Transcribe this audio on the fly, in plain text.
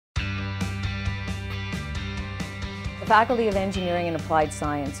Faculty of Engineering and Applied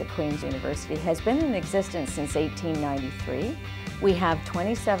Science at Queen's University has been in existence since 1893. We have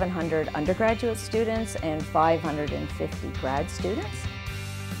 2,700 undergraduate students and 550 grad students.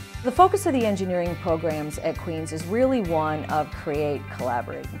 The focus of the engineering programs at Queen's is really one of create,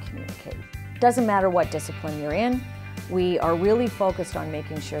 collaborate, and communicate. Doesn't matter what discipline you're in, we are really focused on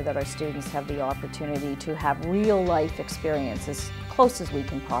making sure that our students have the opportunity to have real life experience as close as we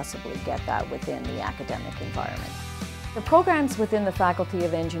can possibly get that within the academic environment. The programs within the Faculty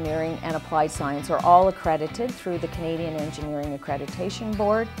of Engineering and Applied Science are all accredited through the Canadian Engineering Accreditation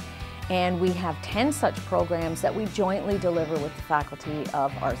Board, and we have 10 such programs that we jointly deliver with the Faculty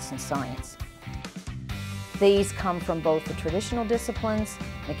of Arts and Science. These come from both the traditional disciplines,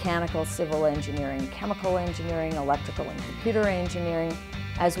 mechanical, civil engineering, chemical engineering, electrical and computer engineering,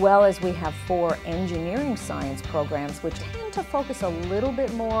 as well as we have 4 engineering science programs which tend to focus a little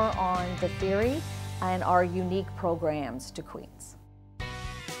bit more on the theory and are unique programs to Queen's.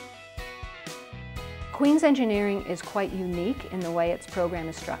 Queen's Engineering is quite unique in the way its program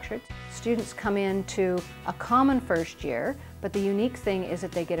is structured. Students come into a common first year, but the unique thing is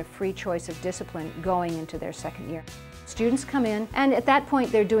that they get a free choice of discipline going into their second year. Students come in, and at that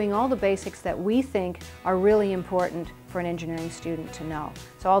point they're doing all the basics that we think are really important for an engineering student to know.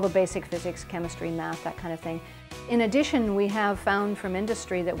 So all the basic physics, chemistry, math, that kind of thing. In addition, we have found from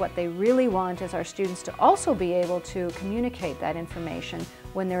industry that what they really want is our students to also be able to communicate that information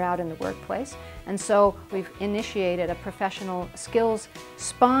when they're out in the workplace. And so we've initiated a professional skills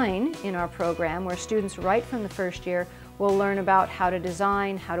spine in our program where students right from the first year will learn about how to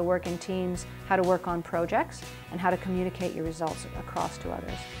design, how to work in teams, how to work on projects, and how to communicate your results across to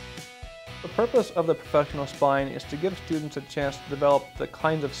others. The purpose of the professional spine is to give students a chance to develop the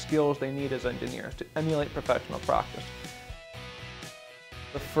kinds of skills they need as engineers to emulate professional practice.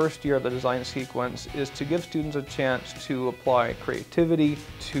 The first year of the design sequence is to give students a chance to apply creativity,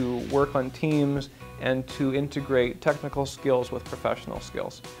 to work on teams, and to integrate technical skills with professional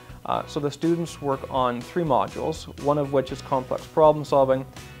skills. So the students work on 3 modules, one of which is complex problem solving,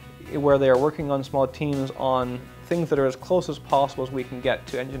 where they are working on small teams on things that are as close as possible as we can get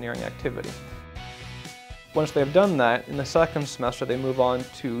to engineering activity. Once they've done that, in the second semester they move on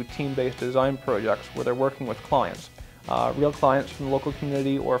to team-based design projects where they're working with clients, real clients from the local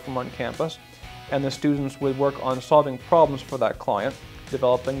community or from on campus, and the students would work on solving problems for that client,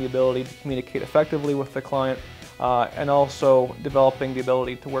 developing the ability to communicate effectively with the client, and also developing the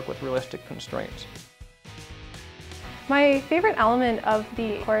ability to work with realistic constraints. My favorite element of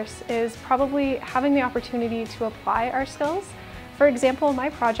the course is probably having the opportunity to apply our skills. For example, my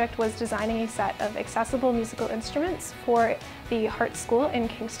project was designing a set of accessible musical instruments for the Hart School in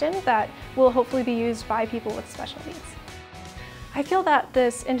Kingston that will hopefully be used by people with special needs. I feel that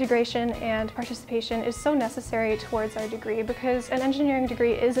this integration and participation is so necessary towards our degree because an engineering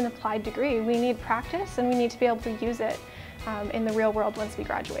degree is an applied degree. We need practice and we need to be able to use it in the real world once we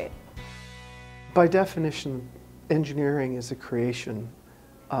graduate. By definition, engineering is a creation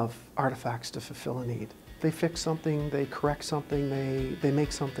of artifacts to fulfill a need. They fix something, they correct something, they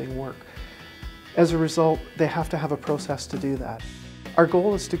make something work. As a result, they have to have a process to do that. Our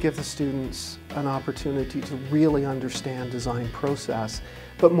goal is to give the students an opportunity to really understand design process,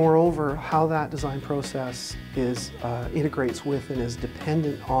 but moreover, how that design process integrates with and is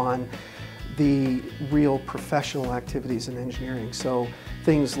dependent on the real professional activities in engineering. So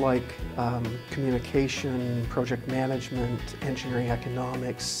things like communication, project management, engineering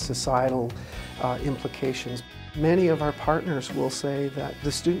economics, societal implications. Many of our partners will say that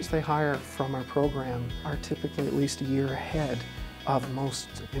the students they hire from our program are typically at least a year ahead of most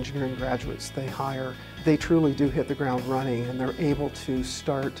engineering graduates they hire. They truly do hit the ground running and they're able to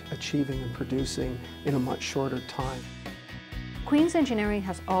start achieving and producing in a much shorter time. Queen's Engineering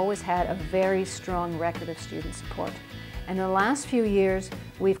has always had a very strong record of student support. And in the last few years,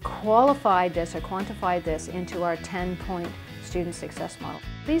 we've qualified this or quantified this into our 10-point student success model.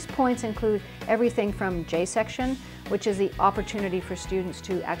 These points include everything from J-section, which is the opportunity for students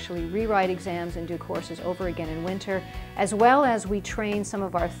to actually rewrite exams and do courses over again in winter, as well as we train some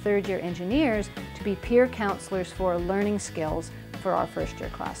of our third-year engineers to be peer counselors for learning skills for our first-year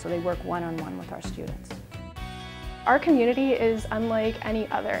class. So they work one-on-one with our students. Our community is unlike any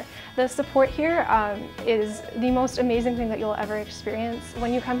other. The support here is the most amazing thing that you'll ever experience.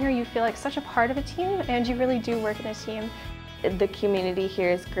 When you come here, you feel like such a part of a team, and you really do work in a team. The community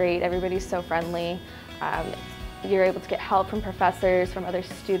here is great. Everybody's so friendly. You're able to get help from professors, from other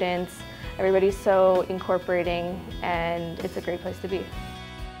students. Everybody's so incorporating, and it's a great place to be.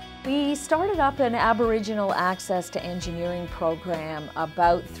 We started up an Aboriginal Access to Engineering program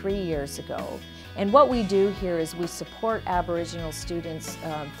about 3 years ago. And what we do here is we support Aboriginal students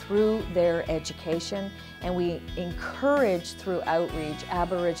through their education, and we encourage through outreach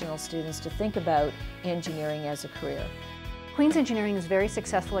Aboriginal students to think about engineering as a career. Queen's Engineering is very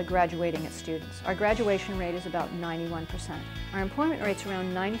successful at graduating its students. Our graduation rate is about 91%. Our employment rate's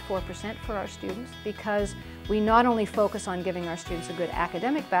around 94% for our students because we not only focus on giving our students a good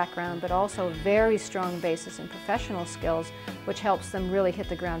academic background, but also a very strong basis in professional skills, which helps them really hit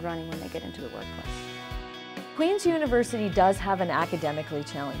the ground running when they get into the workplace. Queen's University does have an academically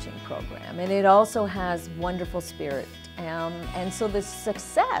challenging program, and it also has wonderful spirit. And so the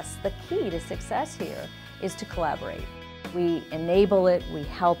key to success here is to collaborate. We enable it, we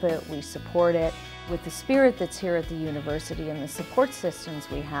help it, we support it. With the spirit that's here at the university and the support systems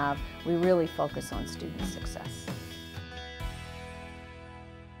we have, we really focus on student success.